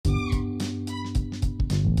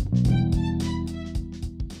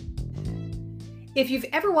If you've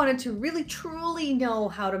ever wanted to really truly know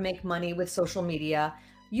how to make money with social media,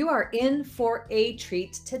 you are in for a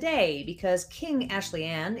treat today because King Ashley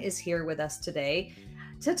Ann is here with us today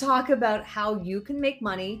to talk about how you can make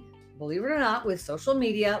money, believe it or not, with social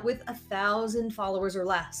media with 1,000 followers or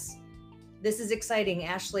less. This is exciting,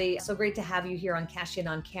 Ashley. So great to have you here on Cash In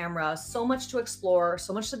on Camera. So much to explore,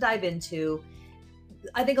 so much to dive into.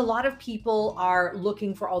 I think a lot of people are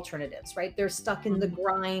looking for alternatives, right? They're stuck in the Mhm.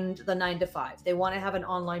 grind, the 9 to 5. They want to have an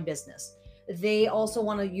online business. They also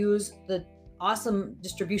want to use the awesome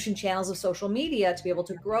distribution channels of social media to be able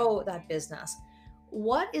to grow that business.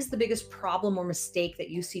 What is the biggest problem or mistake that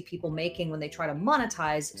you see people making when they try to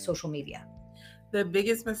monetize social media? The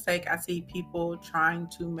biggest mistake I see people trying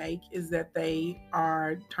to make is that they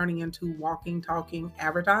are turning into walking, talking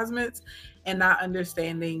advertisements and not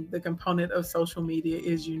understanding the component of social media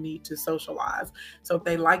is you need to socialize. So if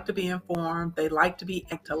they like to be informed, they like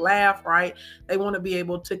to laugh, right? They want to be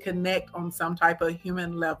able to connect on some type of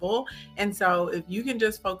human level. And so if you can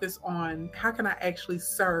just focus on how can I actually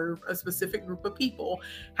serve a specific group of people?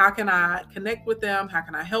 How can I connect with them? How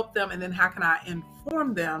can I help them? And then how can I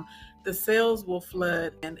inform them? The sales will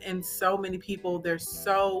flood, and so many people, they're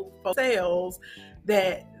so focused on sales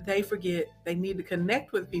that they forget they need to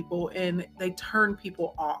connect with people and they turn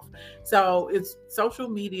people off. So it's social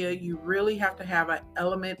media, you really have to have an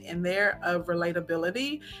element in there of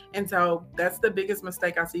relatability. And so that's the biggest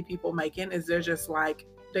mistake I see people making is they're just like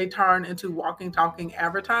they turn into walking talking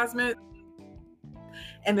advertisement,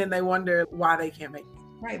 and then they wonder why they can't make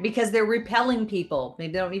Right, because they're repelling people.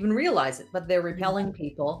 Maybe they don't even realize it, but they're it. repelling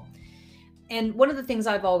people. And one of the things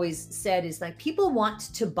I've always said is like people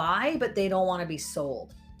want to buy, but they don't want to be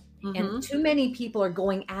sold. And Hmm. too many people are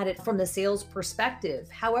going at it from the sales perspective.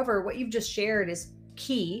 However, what you've just shared is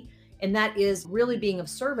key, and that is really being of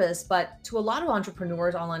service. But to a lot of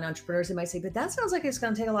entrepreneurs, online entrepreneurs, they might say, but that sounds like it's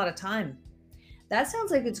going to take a lot of time. That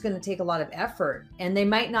sounds like it's going to take a lot of effort. And they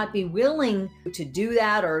might not be willing to do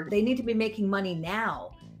that, or they need to be making money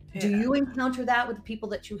now. Do Yeah. you encounter that with the people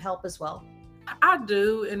that you help as well? I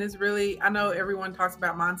do. And it's really, I know everyone talks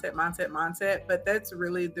about mindset, but that's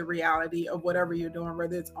really the reality of whatever you're doing,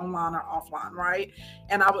 whether it's online or offline, right?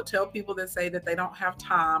 And I would tell people that say that they don't have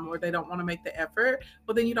time or they don't want to make the effort,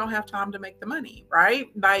 well, then you don't have time to make the money, right?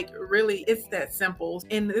 Like, really, it's that simple.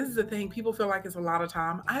 And this is the thing, people feel like it's a lot of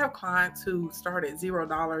time. I have clients who start at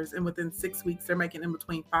 $0 and within 6 weeks, they're making in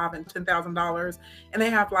between five and $10,000 and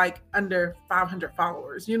they have like under 500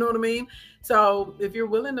 followers. You know what I mean? So if you're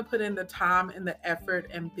willing to put in the time and the effort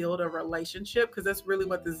and build a relationship, because that's really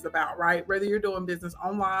what this is about, right? Whether you're doing business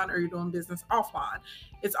online or you're doing business offline,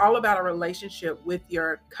 it's all about a relationship with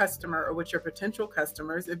your customer or with your potential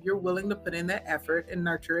customers. If you're willing to put in that effort and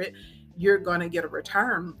nurture it, you're going to get a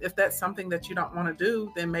return. If that's something that you don't want to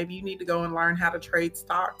do, then maybe you need to go and learn how to trade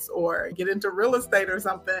stocks or get into real estate or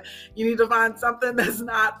something. You need to find something that's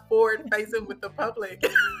not forward facing with the public.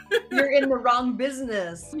 You're in the wrong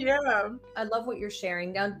business. Yeah. I love what you're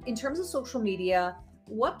sharing. Now, in terms of social media,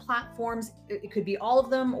 what platforms, it could be all of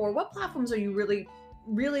them, or what platforms are you really,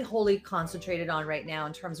 really wholly concentrated on right now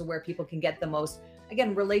in terms of where people can get the most,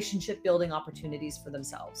 again, relationship building opportunities for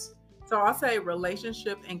themselves? So I'll say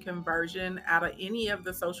relationship and conversion out of any of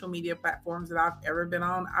the social media platforms that I've ever been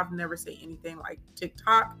on. I've never seen anything like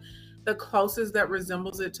TikTok. The closest that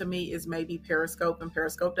resembles it to me is maybe Periscope, and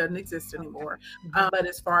Periscope doesn't exist Okay. anymore. Mhm. But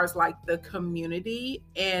as far as like the community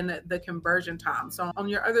and the conversion time, so on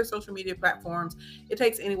your other social media platforms, it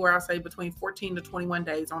takes anywhere, I'll say, between 14 to 21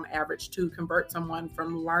 days on average to convert someone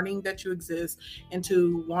from learning that you exist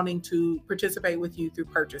into wanting to participate with you through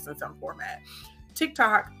purchase in some format.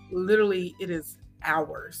 TikTok, literally, it is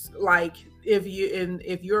hours. Like if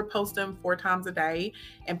you're posting 4 times a day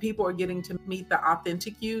and people are getting to meet the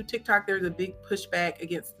authentic you, TikTok, there's a big pushback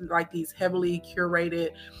against like these heavily curated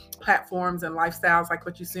platforms and lifestyles like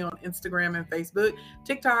what you see on Instagram and Facebook.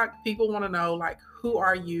 TikTok, people want to know like who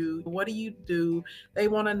are you? What do you do? They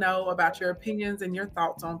want to know about your opinions and your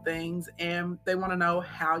thoughts on things, and they want to know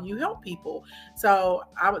how you help people. So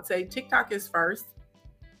I would say TikTok is first.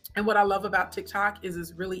 And what I love about TikTok is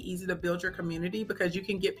it's really easy to build your community because you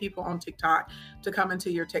can get people on TikTok to come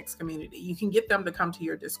into your text community. You can get them to come to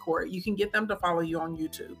your Discord. You can get them to follow you on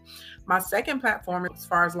YouTube. My second platform, as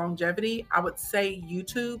far as longevity, I would say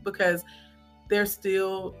YouTube because there's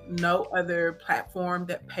still no other platform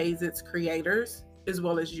that pays its creators as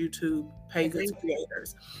well as YouTube pays its Agreed.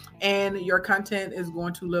 creators. And your content is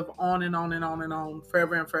going to live on and on and on and on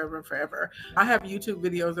forever and forever and forever. I have YouTube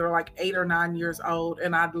videos that are like 8 or 9 years old,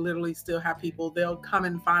 and I literally still have people, they'll come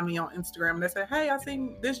and find me on Instagram and they say, hey, I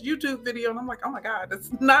seen this YouTube video. And I'm like, oh my God,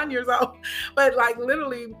 that's 9 years old. But like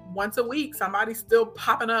literally once a week, somebody's still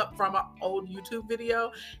popping up from an old YouTube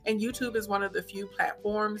video. And YouTube is one of the few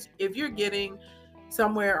platforms, if you're getting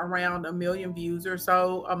somewhere around 1 million views or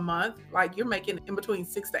so a month, like you're making in between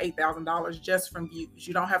 $6,000 to $8,000 just from views.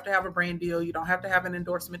 You don't have to have a brand deal. You don't have to have an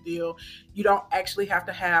endorsement deal. You don't actually have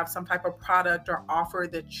to have some type of product or offer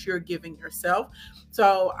that you're giving yourself.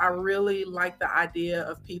 So I really like the idea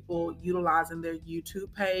of people utilizing their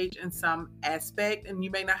YouTube page in some aspect, and you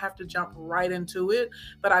may not have to jump right into it,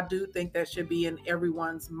 but I do think that should be in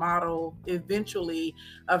everyone's model eventually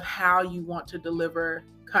of how you want to deliver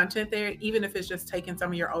content there, even if it's just taking some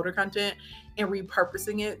of your older content and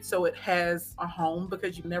repurposing it so it has a home,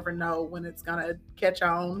 because you never know when it's going to catch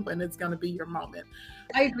on, when it's going to be your moment.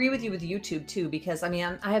 I agree with you with YouTube too, because I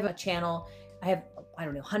mean, I have a channel, I have, I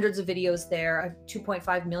don't know, hundreds of videos there. I have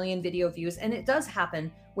 2.5 million video views. And it does happen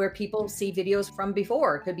where people see videos from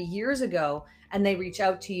before, it could be years ago, and they reach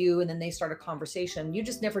out to you and then they start a conversation. You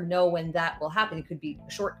just never know when that will happen. It could be a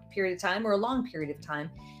short period of time or a long period of time,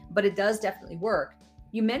 but it does definitely work.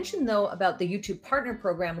 You mentioned though about the YouTube Partner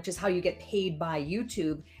Program, which is how you get paid by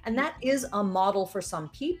YouTube. And that is a model for some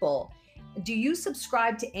people. Do you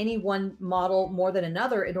subscribe to any one model more than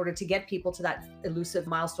another in order to get people to that elusive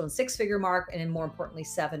milestone 6-figure mark, and then more importantly,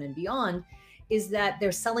 7 and beyond? Is that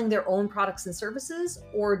they're selling their own products and services?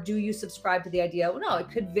 Or do you subscribe to the idea, well, no,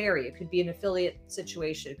 it could vary. It could be an affiliate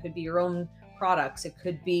situation. It could be your own products. It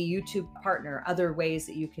could be YouTube Partner, other ways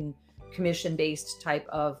that you can commission-based type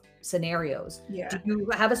of scenarios. Yeah. Do you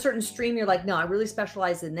have a certain stream you're like, no, I really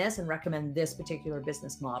specialize in this and recommend this particular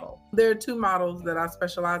business model? There are 2 models that I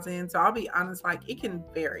specialize in. So I'll be honest, like it can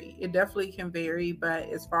vary. It definitely can vary. But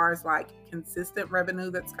as far as like consistent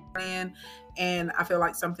revenue that's coming in, and I feel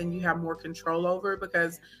like something you have more control over,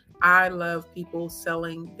 because I love people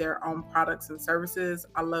selling their own products and services.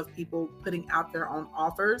 I love people putting out their own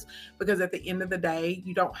offers, because at the end of the day,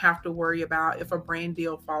 you don't have to worry about if a brand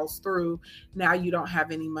deal falls through, now you don't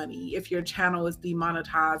have any money. If your channel is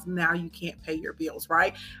demonetized, now you can't pay your bills,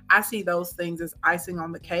 right? I see those things as icing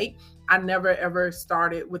on the cake. I never ever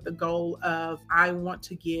started with the goal of I want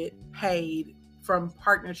to get paid from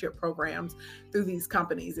partnership programs through these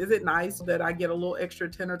companies. Is it nice that I get a little extra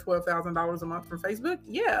 $10,000 or $12,000 a month from Facebook?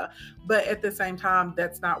 Yeah. But at the same time,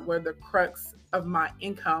 that's not where the crux of my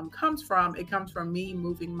income comes from. It comes from me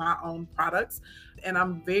moving my own products. And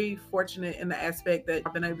I'm very fortunate in the aspect that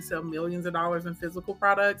I've been able to sell millions of dollars in physical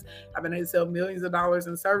products. I've been able to sell millions of dollars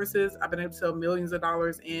in services. I've been able to sell millions of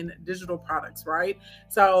dollars in digital products, right?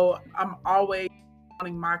 So I'm always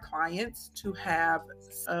wanting my clients to have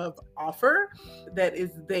an offer that is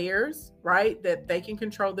theirs, right? That they can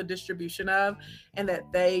control the distribution of, and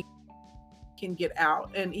that they can get out.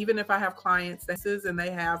 And even if I have clients and they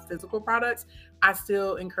have physical products, I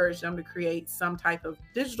still encourage them to create some type of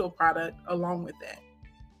digital product along with that.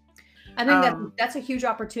 I think that's a huge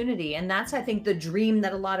opportunity. And that's, I think, the dream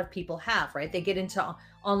that a lot of people have, right? They get into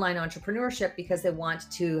online entrepreneurship because they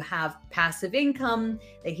want to have passive income.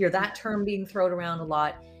 They hear that term being thrown around a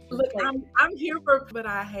lot. Look, I'm here for, but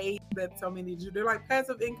I hate that so many do. They're like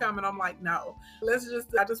passive income. And I'm like, no,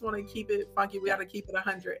 I just want to keep it funky. We got to keep it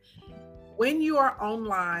 100. When you are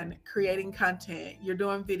online creating content, you're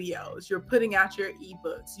doing videos, you're putting out your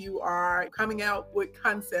ebooks, you are coming out with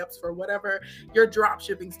concepts for whatever your drop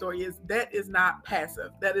shipping story is, that is not passive.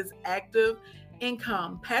 That is active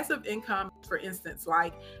income. Passive income, for instance,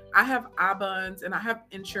 like I have iBunds and I have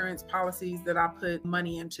insurance policies that I put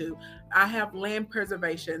money into. I have land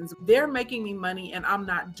preservations. They're making me money and I'm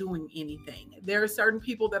not doing anything. There are certain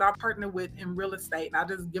people that I partner with in real estate and I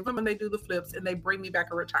just give them and they do the flips and they bring me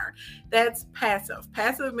back a return. That's passive.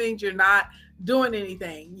 Passive means you're not doing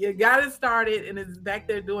anything. You got it started and it's back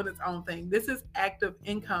there doing its own thing. This is active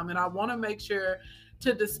income. And I want to make sure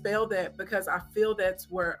to dispel that, because I feel that's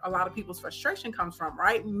where a lot of people's frustration comes from,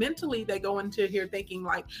 right? Mentally, they go into here thinking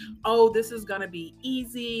like, oh, this is going to be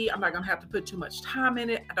easy. I'm not going to have to put too much time in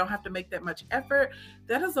it. I don't have to make that much effort.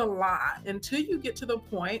 That is a lie. Until you get to the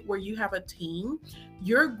point where you have a team,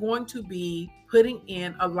 you're going to be putting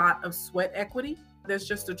in a lot of sweat equity. That's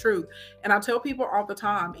just the truth. And I tell people all the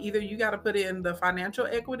time, either you got to put in the financial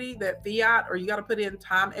equity, that fiat, or you got to put in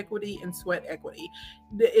time equity and sweat equity.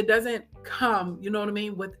 It doesn't come, you know what I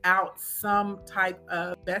mean, without some type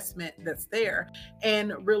of investment that's there.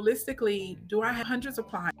 And realistically, do I have hundreds of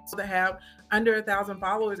clients that have under 1,000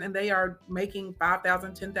 followers and they are making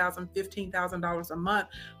 $5,000, $10,000, $15,000 a month,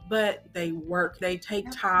 but they work. They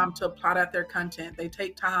take time to plot out their content. They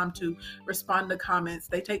take time to respond to comments.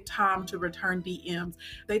 They take time to return DMs.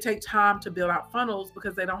 They take time to build out funnels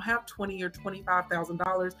because they don't have $20,000 or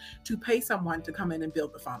 $25,000 to pay someone to come in and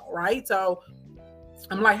build the funnel, right? So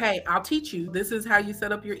I'm like, hey, I'll teach you. This is how you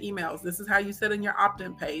set up your emails. This is how you set in your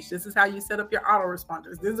opt-in page. This is how you set up your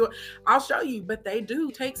autoresponders. This is what I'll show you. But they do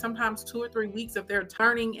take sometimes 2 or 3 weeks if they're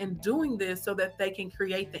turning and doing this so that they can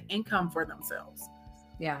create the income for themselves.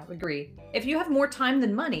 Yeah, agree. If you have more time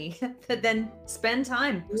than money, then spend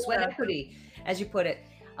time, sweat equity, as you put it.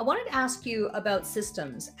 I wanted to ask you about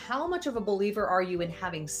systems. How much of a believer are you in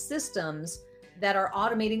having systems that are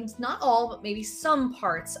automating not all, but maybe some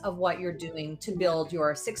parts of what you're doing to build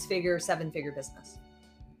your 6-figure, 7-figure business?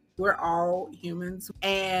 We're all humans.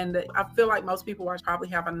 And I feel like most people probably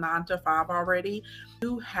have a 9 to 5 already.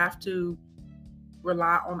 You have to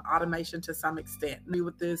rely on automation to some extent.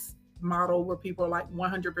 With this model where people are like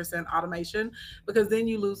 100% automation, because then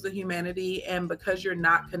you lose the humanity, and because you're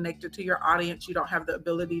not connected to your audience, you don't have the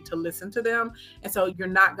ability to listen to them, and so you're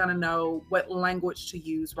not going to know what language to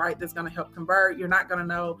use, right? That's going to help convert. You're not going to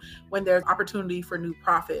know when there's opportunity for new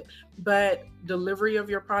profit. But delivery of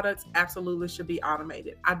your products absolutely should be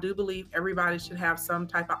automated. I do believe everybody should have some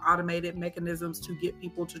type of automated mechanisms to get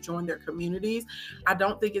people to join their communities. I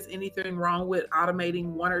don't think it's anything wrong with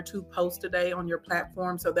automating 1 or 2 posts a day on your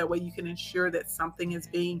platform, so that way you can ensure that something is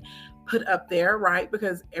being put up there, right?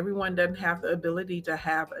 Because everyone doesn't have the ability to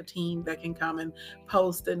have a team that can come and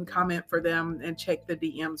post and comment for them and check the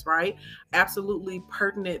DMs, right? Absolutely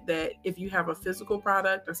pertinent that if you have a physical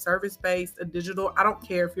product, a service-based, a digital, I don't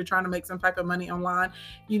care if you're trying to make some type of money online,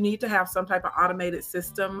 you need to have some type of automated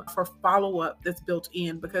system for follow-up that's built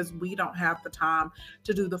in, because we don't have the time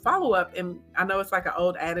to do the follow-up. And I know it's like an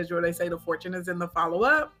old adage where they say the fortune is in the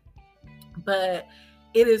follow-up, but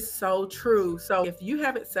it is so true. So if you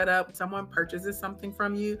have it set up, someone purchases something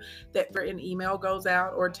from you, that an email goes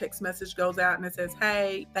out or a text message goes out and it says,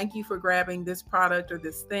 hey, thank you for grabbing this product or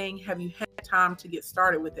this thing. Have you had time to get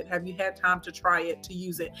started with it? Have you had time to try it, to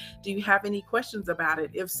use it? Do you have any questions about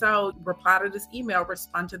it? If so, reply to this email,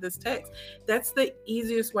 respond to this text. That's the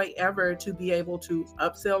easiest way ever to be able to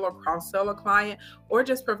upsell or cross-sell a client, or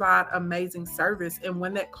just provide amazing service. And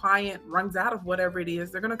when that client runs out of whatever it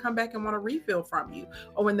is, they're going to come back and want to refill from you.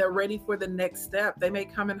 Or when they're ready for the next step, they may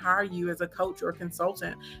come and hire you as a coach or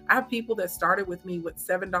consultant. I have people that started with me with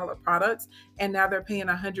 $7 products, and now they're paying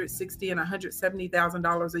 $160,000 and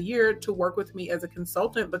 $170,000 a year to work with me as a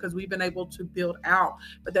consultant, because we've been able to build out.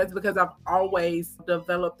 But that's because I've always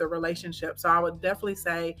developed the relationship. So I would definitely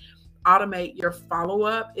say automate your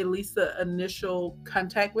follow-up, at least the initial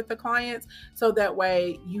contact with the clients, so that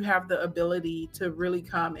way you have the ability to really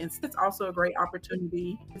come. And it's also a great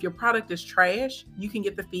opportunity. If your product is trash, you can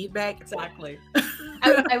get the feedback. Exactly.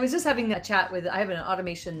 I was just having a chat with, I have an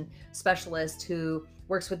automation specialist who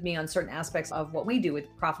works with me on certain aspects of what we do with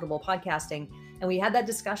profitable podcasting. And we had that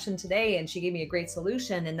discussion today, and she gave me a great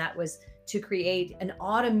solution. And that was to create an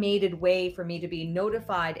automated way for me to be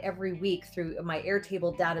notified every week through my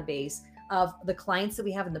Airtable database of the clients that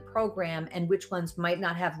we have in the program and which ones might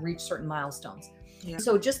not have reached certain milestones. Yeah.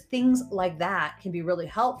 So just things like that can be really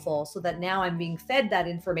helpful, so that now I'm being fed that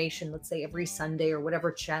information, let's say every Sunday or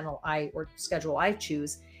whatever channel or schedule I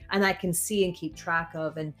choose, and I can see and keep track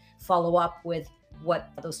of and follow up with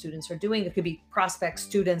what those students are doing. It could be prospect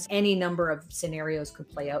students, any number of scenarios could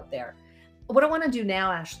play out there. What I want to do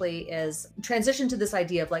now, Ashley, is transition to this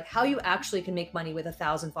idea of like how you actually can make money with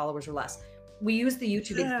 1,000 followers or less. We used the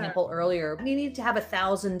YouTube example earlier. You need to have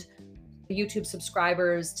 1,000 YouTube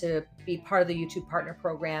subscribers to be part of the YouTube partner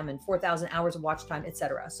program and 4,000 hours of watch time,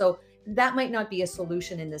 etc. So that might not be a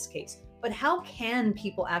solution in this case, but how can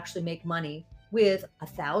people actually make money with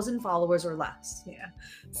 1,000 followers or less? Yeah.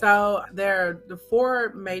 So there are the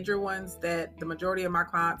 4 major ones that the majority of my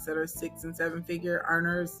clients that are 6 and 7 figure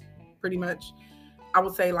earners, pretty much, I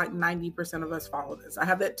would say like 90% of us follow this. I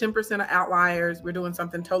have that 10% of outliers. We're doing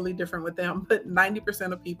something totally different with them, but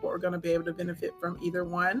 90% of people are going to be able to benefit from either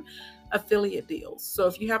one. Affiliate deals. So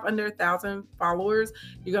if you have under 1,000 followers,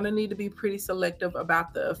 you're going to need to be pretty selective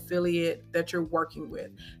about the affiliate that you're working with.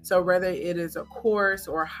 So whether it is a course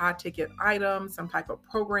or a high ticket item, some type of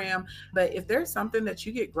program, but if there's something that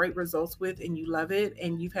you get great results with and you love it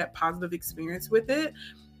and you've had positive experience with it,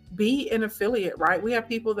 be an affiliate, right? We have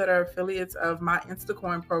people that are affiliates of my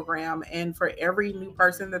Instacoin program, and for every new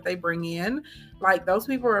person that they bring in, like those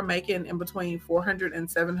people are making in between $400 and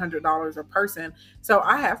 $700 a person. So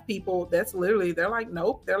I have people that's literally, they're like,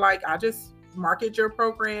 nope, they're like, I just market your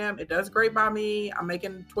program, it does great by me, I'm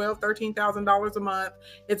making $12,000-$13,000 a month,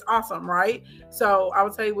 it's awesome, right? So I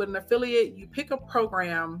would say with an affiliate, you pick a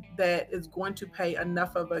program that is going to pay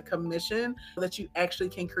enough of a commission that you actually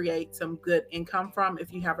can create some good income from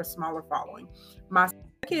if you have a smaller following. My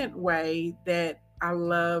second way that I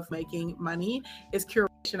love making money is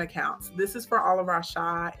curation accounts. This is for all of our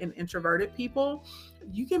shy and introverted people.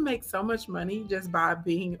 You can make so much money just by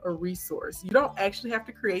being a resource. You don't actually have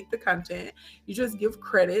to create the content. You just give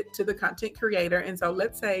credit to the content creator. And so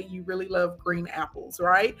let's say you really love green apples,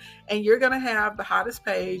 right? And you're going to have the hottest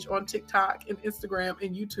page on TikTok and Instagram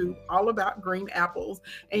and YouTube all about green apples.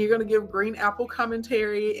 And you're going to give green apple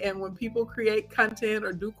commentary. And when people create content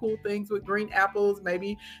or do cool things with green apples,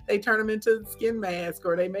 maybe they turn them into skin mask,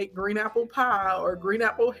 or they make green apple pie or green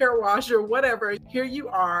apple hair wash or whatever. Here you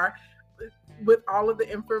are with all of the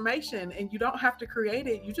information, and you don't have to create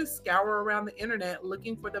it. You just scour around the internet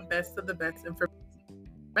looking for the best of the best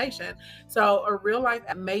information. So a real life,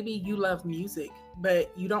 maybe you love music,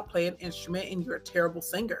 but you don't play an instrument and you're a terrible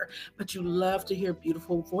singer, but you love to hear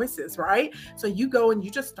beautiful voices, right? So you go and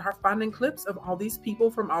you just start finding clips of all these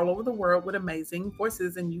people from all over the world with amazing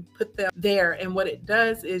voices, and you put them there. And what it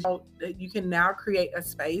does is you can now create a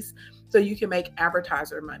space so you can make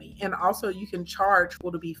advertiser money. And also you can charge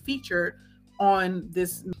people to be featured on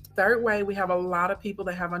this. Third way we have a lot of people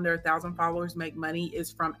that have under 1,000 followers make money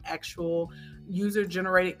is from actual user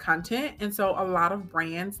generated content. And so a lot of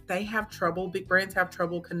brands, big brands have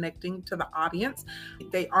trouble connecting to the audience.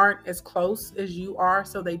 They aren't as close as you are,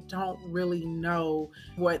 so they don't really know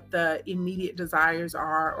what the immediate desires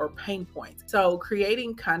are or pain points. So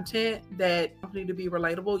creating content that company to be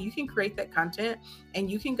relatable, you can create that content and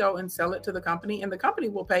you can go and sell it to the company, and the company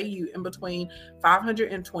will pay you in between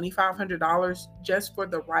 $500 and $2,500 just for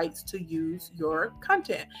the rights to use your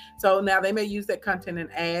content. So now they may use that content in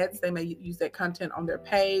ads, they may use that content on their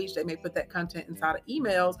page, they may put that content inside of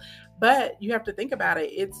emails, but you have to think about it.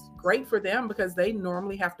 It's great for them because they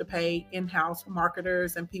normally have to pay in-house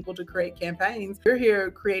marketers and people to create campaigns. You're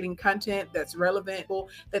here creating content that's relevant,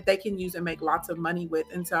 that they can use and make lots of money with.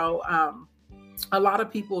 And so a lot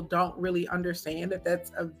of people don't really understand that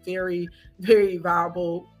that's a very, very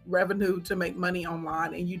viable revenue to make money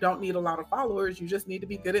online, and you don't need a lot of followers. You just need to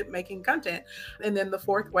be good at making content. And then the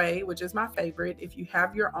fourth way, which is my favorite, if you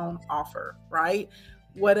have your own offer, right?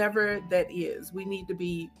 Whatever that is, we need to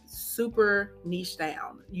be super niche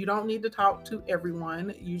down. You don't need to talk to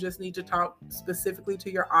everyone. You just need to talk specifically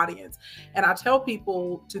to your audience. And I tell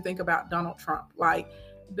people to think about Donald Trump. Like,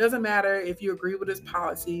 doesn't matter if you agree with his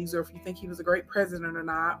policies or if you think he was a great president or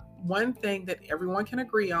not. One thing that everyone can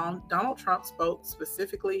agree on, Donald Trump spoke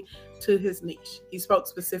specifically to his niche. He spoke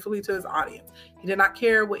specifically to his audience. He did not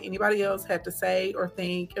care what anybody else had to say or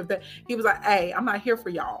think. If that, he was like, hey, I'm not here for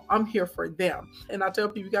y'all. I'm here for them. And I tell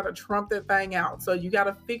people, you got to trump that thing out. So you got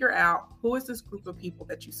to figure out, who is this group of people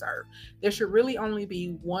that you serve? There should really only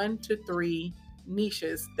be 1 to 3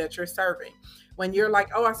 niches that you're serving. When you're like,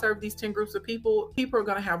 oh, I serve these 10 groups of people, people are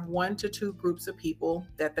going to have 1 to 2 groups of people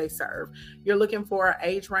that they serve. You're looking for an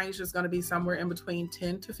age range that's going to be somewhere in between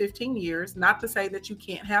 10 to 15 years. Not to say that you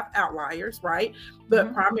can't have outliers, right?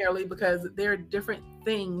 But primarily because there are different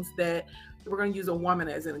things that we're going to use a woman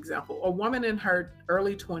as an example. A woman in her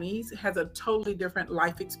early 20s has a totally different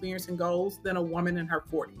life experience and goals than a woman in her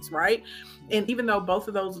 40s, right? And even though both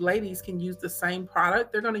of those ladies can use the same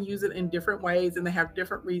product, they're going to use it in different ways, and they have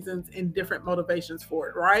different reasons and different motivations for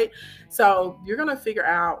it, right? So you're going to figure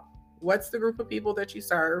out what's the group of people that you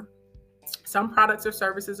serve. Some products or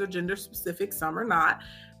services are gender specific, some are not.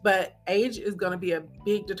 But age is going to be a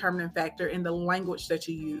big determining factor in the language that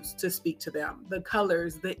you use to speak to them, the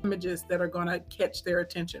colors, the images that are going to catch their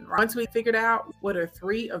attention. Right? Once we figured out what are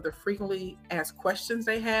 3 of the frequently asked questions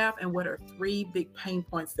they have and what are 3 big pain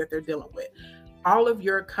points that they're dealing with, all of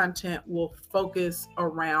your content will focus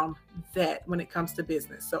around that when it comes to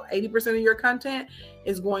business. So 80% of your content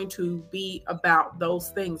is going to be about those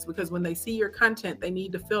things, because when they see your content, they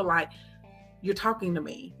need to feel like, you're talking to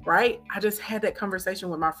me, right? I just had that conversation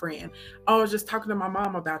with my friend. Oh, I was just talking to my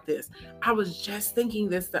mom about this. I was just thinking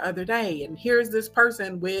this the other day, and here's this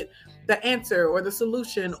person with the answer or the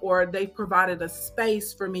solution, or they provided a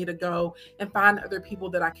space for me to go and find other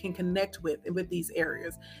people that I can connect with these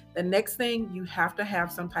areas. The next thing, you have to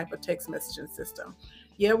have some type of text messaging system.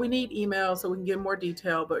 Yeah, we need email so we can get more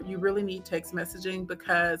detail, but you really need text messaging,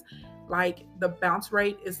 because like the bounce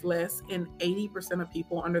rate is less, and 80% of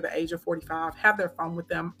people under the age of 45 have their phone with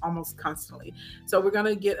them almost constantly. So we're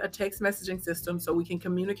going to get a text messaging system so we can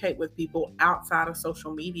communicate with people outside of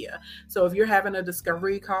social media. So if you're having a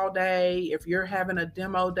discovery call day, if you're having a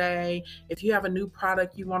demo day, if you have a new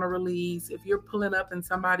product you want to release, if you're pulling up in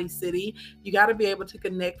somebody's city, you got to be able to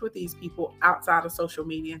connect with these people outside of social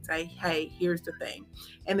media and say, hey, here's the thing.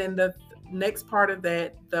 And then the next part of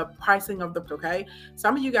that, the pricing of the, okay,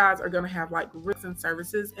 some of you guys are going to have like risks and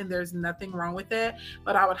services, and there's nothing wrong with that,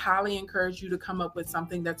 but I would highly encourage you to come up with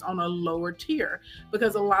something that's on a lower tier,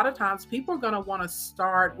 because a lot of times people are going to want to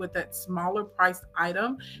start with that smaller priced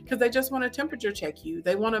item because they just want to temperature check you.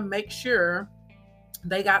 They want to make sure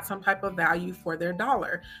they got some type of value for their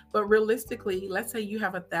dollar. But realistically, let's say you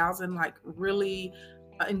have 1,000 like really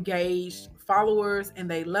engaged followers, and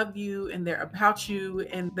they love you and they're about you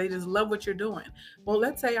and they just love what you're doing. Well,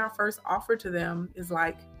 let's say our first offer to them is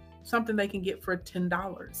like something they can get for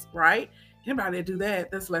 $10, right? Anybody that do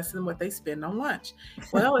that, that's less than what they spend on lunch.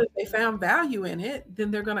 Well, if they found value in it,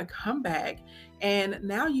 then they're going to come back, and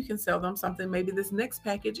now you can sell them something. Maybe this next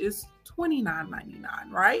package is $29.99,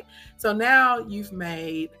 right? So now you've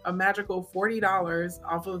made a magical $40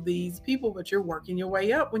 off of these people, but you're working your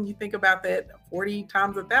way up. When you think about that, 40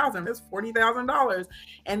 times 1,000, that's $40,000.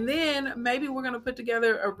 And then maybe we're going to put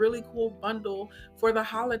together a really cool bundle for the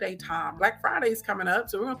holiday time. Black Friday is coming up,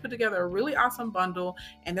 so we're going to put together a really awesome bundle,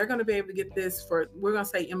 and they're going to be able to get this for, we're going to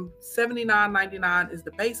say $79.99 is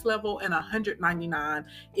the base level, and $199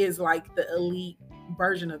 is like the elite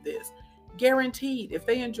version of this. Guaranteed, if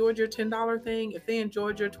they enjoyed your $10 thing, if they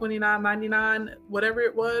enjoyed your $29.99, whatever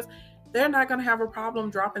it was, they're not going to have a problem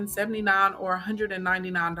dropping $79 or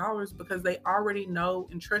 $199 because they already know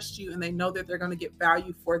and trust you, and they know that they're going to get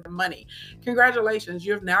value for the money. Congratulations,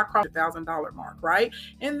 you have now crossed the $1,000 mark, right?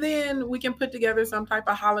 And then we can put together some type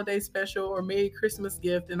of holiday special or Merry Christmas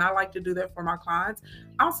gift, and I like to do that for my clients.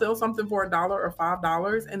 I'll sell something for $1 or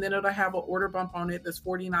 $5, and then it'll have an order bump on it that's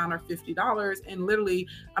 $49 or $50, and literally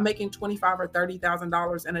I'm making $25,000 or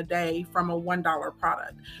 $30,000 in a day from a $1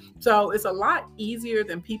 product. So it's a lot easier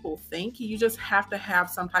than people think. You just have to have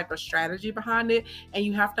some type of strategy behind it, and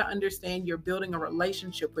you have to understand you're building a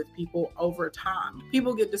relationship with people over time.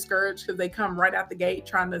 People get discouraged because they come right out the gate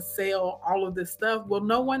trying to sell all of this stuff. Well,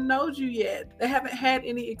 no one knows you yet. They haven't had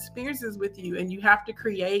any experiences with you, and you have to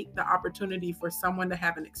create the opportunity for someone to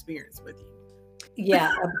have an experience with you.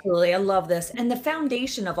 Yeah, absolutely. I love this. And the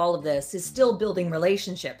foundation of all of this is still building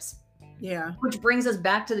relationships. Yeah. Which brings us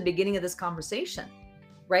back to the beginning of this conversation,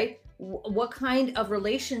 right? What kind of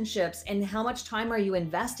relationships and how much time are you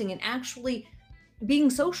investing in actually being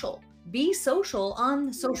social? Be social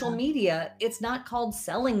on social media. It's not called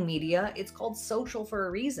selling media. It's called social for a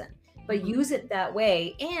reason, but use it that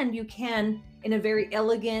way. And you can, in a very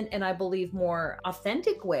elegant and I believe more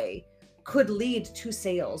authentic way, could lead to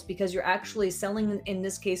sales because you're actually selling, in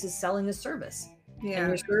this case, is selling a service. Yeah. And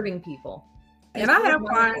you're serving people. And I have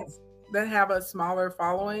clients that have a smaller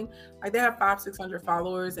following, like they have 500-600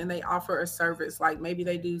 followers, and they offer a service, like maybe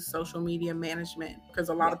they do social media management because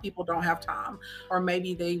a lot of people don't have time, or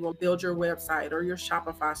maybe they will build your website or your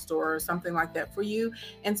Shopify store or something like that for you.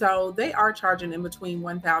 And so they are charging in between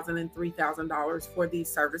 $1,000 and $3,000 for these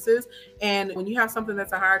services. And when you have something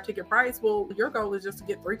that's a higher ticket price, well, your goal is just to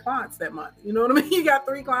get 3 clients that month. You know what I mean? You got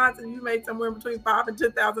 3 clients and you made somewhere between $5,000 and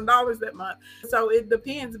 $10,000 that month. So it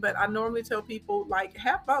depends, but I normally tell people like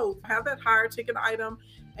have both. Have that higher ticket item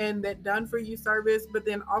and that done for you service, but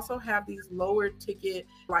then also have these lower ticket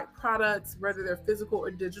like products, whether they're physical or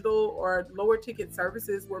digital, or lower ticket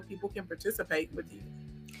services where people can participate with you.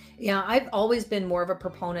 Yeah, I've always been more of a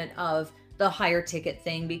proponent of the higher ticket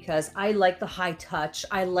thing because I like the high touch.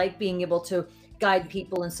 I like being able to guide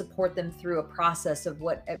people and support them through a process of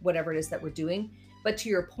whatever it is that we're doing. But to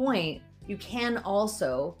your point, you can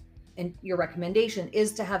also, and your recommendation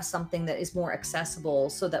is to have something that is more accessible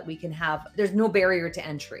so that we can have, there's no barrier to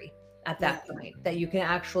entry at that point, that you can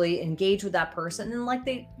actually engage with that person. And like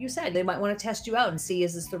you said, they might want to test you out and see,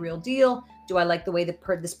 is this the real deal? Do I like the way that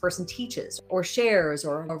this person teaches or shares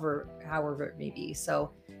or however it may be?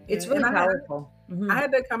 So it's really powerful. I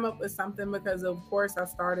had to come up with something because of course I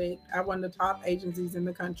one of the top agencies in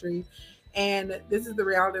the country. And this is the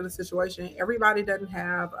reality of the situation. Everybody doesn't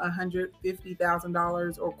have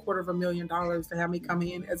 $150,000 or $250,000 to have me come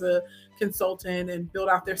in as a consultant and build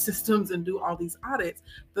out their systems and do all these audits.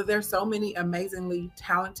 But there's so many amazingly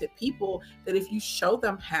talented people that if you show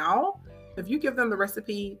them how, If you give them the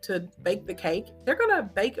recipe to bake the cake, they're going to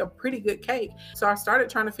bake a pretty good cake. So I started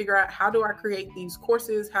trying to figure out, how do I create these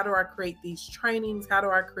courses? How do I create these trainings? How do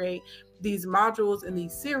I create these modules and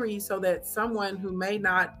these series so that someone who may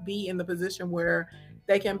not be in the position where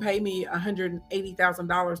they can pay me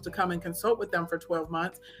 $180,000 to come and consult with them for 12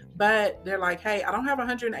 months, but they're like, hey, I don't have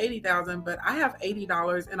 $180,000, but I have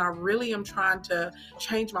 $80, and I really am trying to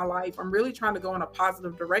change my life. I'm really trying to go in a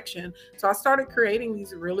positive direction. So I started creating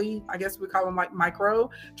these really, I guess we call them like micro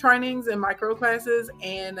trainings and micro classes,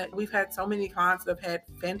 and we've had so many clients that have had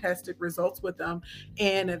fantastic results with them,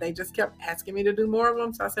 and they just kept asking me to do more of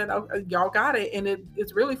them. So I said, oh, y'all got it. And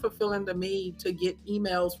it's really fulfilling to me to get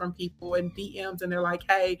emails from people and DMs, and they're like,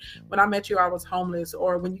 hey, when I met you, I was homeless,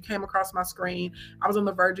 or when you came across my screen, I was on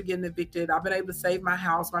the verge of getting evicted. I've been able to save my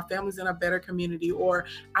house. My family's in a better community, or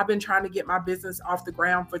I've been trying to get my business off the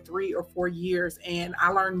ground for 3 or 4 years, and I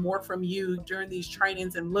learned more from you during these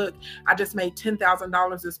trainings. And look, I just made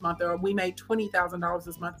 $10,000 this month, or we made $20,000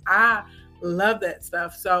 this month. I love that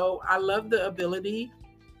stuff. So I love the ability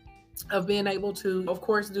of being able to, of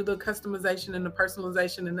course, do the customization and the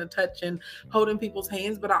personalization and the touch and holding people's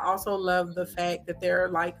hands. But I also love the fact that there are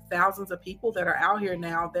like thousands of people that are out here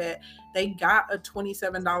now that they got a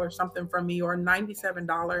 $27 something from me, or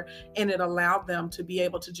 $97, and it allowed them to be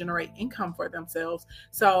able to generate income for themselves.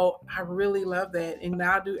 So I really love that. And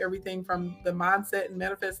now I do everything from the mindset and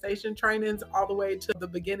manifestation trainings all the way to the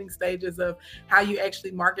beginning stages of how you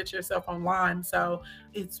actually market yourself online. So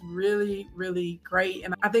it's really, really great.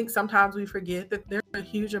 And I think sometimes we forget that there's a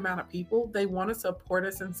huge amount of people, they want to support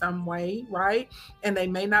us in some way, right? And they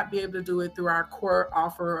may not be able to do it through our core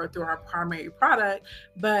offer or through our primary product,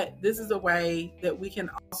 but this is a way that we can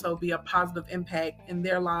also be a positive impact in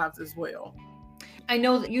their lives as well. I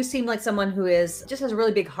know that you seem like someone who just has a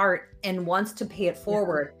really big heart and wants to pay it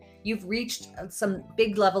forward. Yeah. You've reached some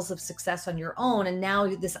big levels of success on your own, and now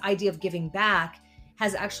this idea of giving back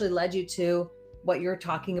has actually led you to what you're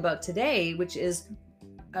talking about today, which is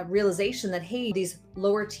a realization that, hey, these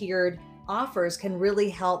lower tiered offers can really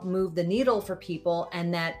help move the needle for people,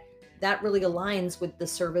 and that really aligns with the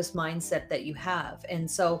service mindset that you have. And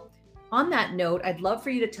so on that note, I'd love for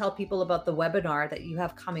you to tell people about the webinar that you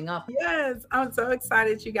have coming up. Yes, I'm so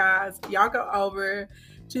excited, you guys. Y'all go over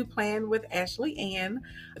to Plan with Ashley Ann.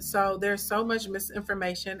 So there's so much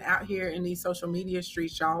misinformation out here in these social media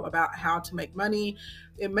streets, y'all, about how to make money.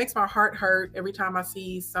 It makes my heart hurt every time I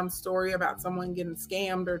see some story about someone getting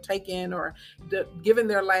scammed or taken or given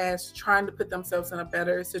their last, trying to put themselves in a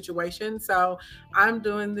better situation. So I'm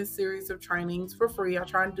doing this series of trainings for free. I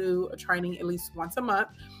try and do a training at least once a month.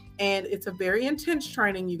 And it's a very intense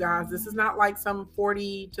training, you guys. This is not like some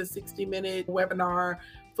 40 to 60 minute webinar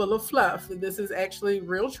full of fluff. This is actually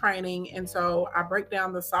real training. And so I break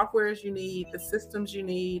down the softwares you need, the systems you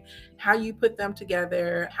need, how you put them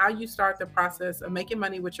together, how you start the process of making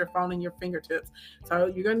money with your phone and your fingertips. So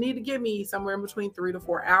you're going to need to give me somewhere in between 3 to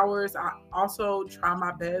 4 hours. I also try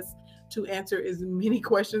my best to answer as many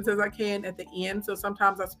questions as I can at the end. So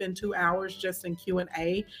sometimes I spend 2 hours just in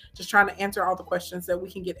Q&A, just trying to answer all the questions that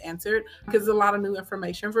we can get answered, because there's a lot of new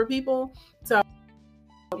information for people. So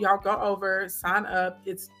y'all go over, sign up.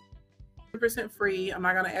 It's 100% free. I'm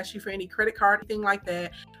not going to ask you for any credit card, anything like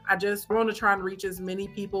that. I just want to try and reach as many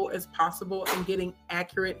people as possible and getting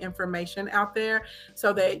accurate information out there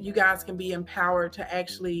so that you guys can be empowered to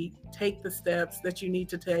actually take the steps that you need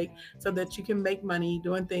to take so that you can make money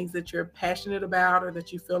doing things that you're passionate about or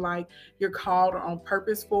that you feel like you're called or on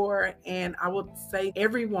purpose for. And I would say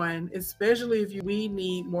everyone, especially if we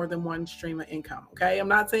need more than one stream of income. Okay. I'm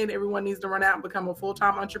not saying everyone needs to run out and become a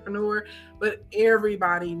full-time entrepreneur, but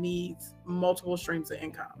everybody needs multiple streams of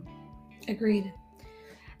income. Agreed.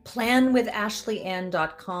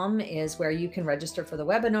 Planwithashlyann.com is where you can register for the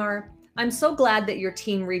webinar. I'm so glad that your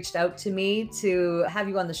team reached out to me to have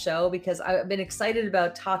you on the show, because I've been excited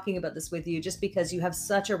about talking about this with you, just because you have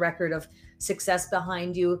such a record of success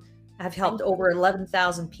behind you. I've helped over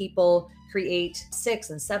 11,000 people create 6-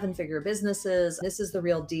 and 7-figure businesses. This is the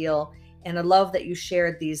real deal. And I love that you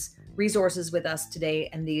shared these resources with us today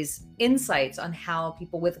and these insights on how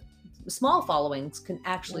people with small followings can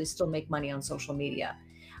actually still make money on social media.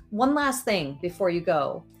 One last thing before you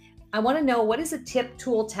go. I want to know, what is a tip,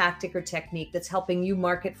 tool, tactic, or technique that's helping you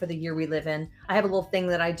market for the year we live in? I have a little thing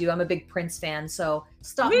that I do. I'm a big Prince fan, so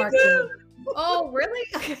stop marketing. Oh, really?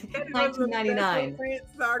 1999.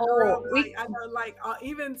 Oh, I know, like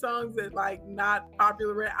even songs that like not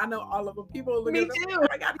popular. I know all of them. People look Me at them. too. Oh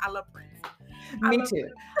my God, I love Prince. I Me love too.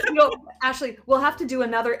 that. Ashley, we'll have to do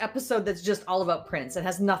another episode that's just all about Prince. It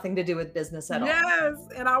has nothing to do with business at all. Yes,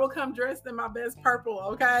 and I will come dressed in my best purple.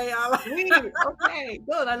 Okay. Sweet. Okay,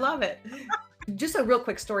 good. I love it. Just a real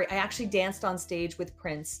quick story. I actually danced on stage with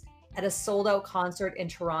Prince at a sold out concert in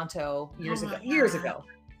Toronto years ago. Years ago.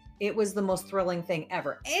 It was the most thrilling thing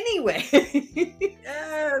ever. Anyway.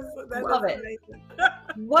 Yes, Love it.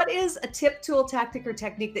 What is a tip, tool, tactic, or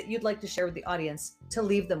technique that you'd like to share with the audience to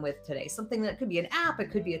leave them with today? Something that could be an app,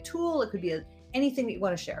 it could be a tool, it could be anything that you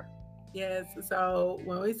want to share. Yes. So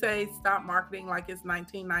when we say stop marketing like it's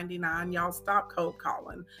 1999, y'all stop cold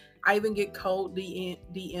calling. I even get cold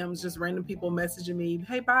DMs, just random people messaging me,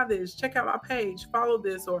 hey, buy this, check out my page, follow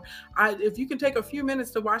this, or if you can take a few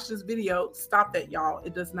minutes to watch this video, stop that, y'all.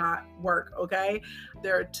 It does not work, okay?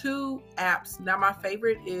 There are 2 apps. Now, my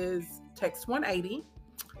favorite is Text 180.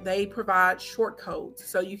 They provide short codes,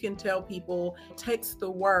 so you can tell people text the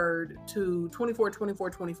word to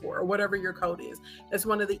 242424 or whatever your code is. That's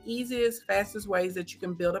one of the easiest, fastest ways that you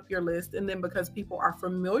can build up your list. And then because people are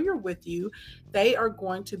familiar with you, they are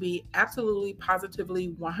going to be absolutely,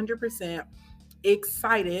 positively, 100%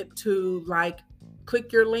 excited to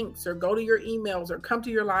click your links or go to your emails or come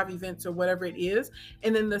to your live events or whatever it is.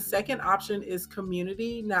 And then the second option is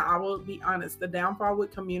community. Now, I will be honest, the downfall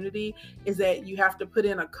with community is that you have to put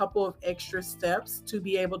in a couple of extra steps to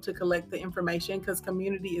be able to collect the information, because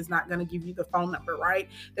community is not going to give you the phone number, right?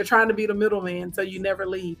 They're trying to be the middleman, so you never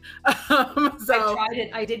leave. I tried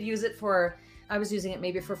it. I did use it I was using it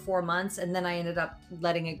maybe for 4 months, and then I ended up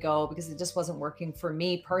letting it go because it just wasn't working for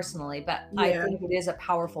me personally. But yeah. I think it is a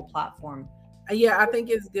powerful platform. Yeah, I think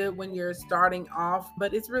it's good when you're starting off,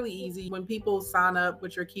 but it's really easy. When people sign up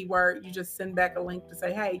with your keyword, you just send back a link to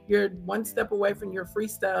say, hey, you're one step away from your free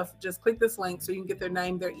stuff. Just click this link so you can get their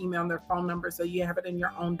name, their email, and their phone number, so you have it in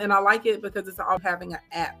your own. And I like it because it's all having an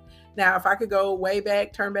app. Now, if I could go way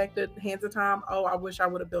back, turn back the hands of time, I wish I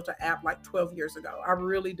would have built an app like 12 years ago. I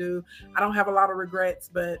really do. I don't have a lot of regrets,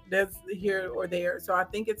 but that's here or there. So I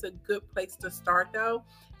think it's a good place to start, though.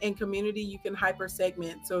 In community, you can hyper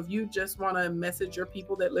segment. So if you just want to message your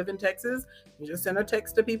people that live in Texas, you just send a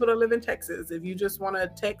text to people that live in Texas. If you just want to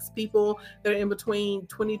text people that are in between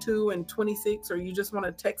 22 and 26, or you just want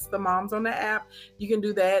to text the moms on the app, you can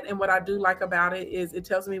do that. And what I do like about it is it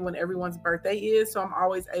tells me when everyone's birthday is. So I'm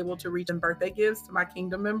always able to reach in birthday gifts to my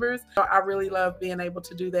Kingdom members. So I really love being able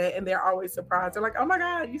to do that. And they're always surprised. They're like, oh my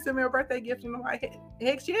God, you sent me a birthday gift. And I'm like,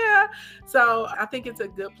 heck yeah. So I think it's a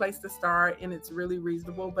good place to start, and it's really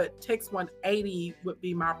reasonable. But Text 180 would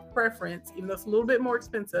be my preference, even though it's a little bit more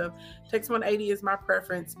expensive. Text 180 is my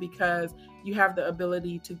preference because you have the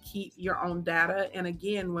ability to keep your own data. And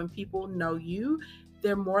again, when people know you,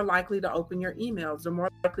 they're more likely to open your emails, they're more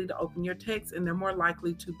likely to open your texts, and they're more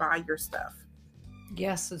likely to buy your stuff.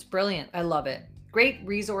 Yes, it's brilliant. I love it. Great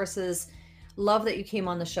resources. Love that you came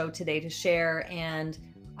on the show today to share. And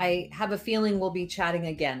I have a feeling we'll be chatting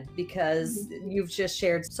again because you've just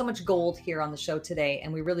shared so much gold here on the show today.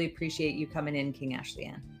 And we really appreciate you coming in, King Ashley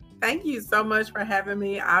Ann. Thank you so much for having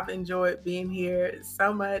me. I've enjoyed being here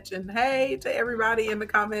so much. And hey, to everybody in the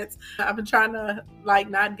comments, I've been trying to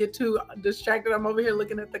not get too distracted. I'm over here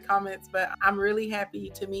looking at the comments, but I'm really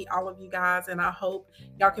happy to meet all of you guys. And I hope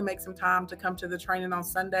y'all can make some time to come to the training on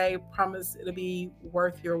Sunday. Promise it'll be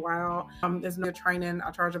worth your while. There's no training.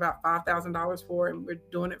 I charge about $5,000 for it, and we're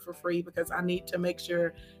doing it for free because I need to make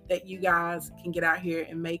sure that you guys can get out here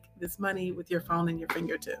and make this money with your phone and your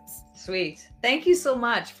fingertips. Sweet. Thank you so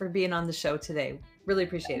much for being on the show today. Really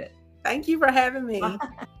appreciate it. Thank you for having me.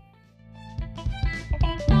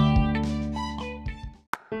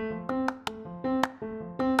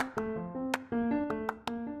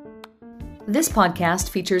 This podcast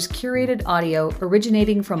features curated audio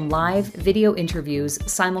originating from live video interviews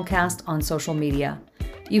simulcast on social media.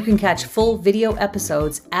 You can catch full video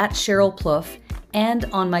episodes at Cheryl Plouffe and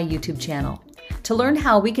on my YouTube channel. To learn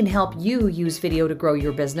how we can help you use video to grow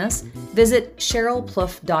your business, visit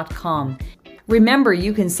CherylPlouffe.com. Remember,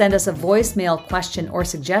 you can send us a voicemail question or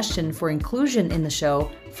suggestion for inclusion in the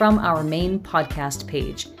show from our main podcast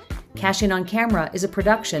page. Cash In on Camera is a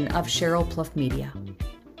production of Cheryl Plouffe Media.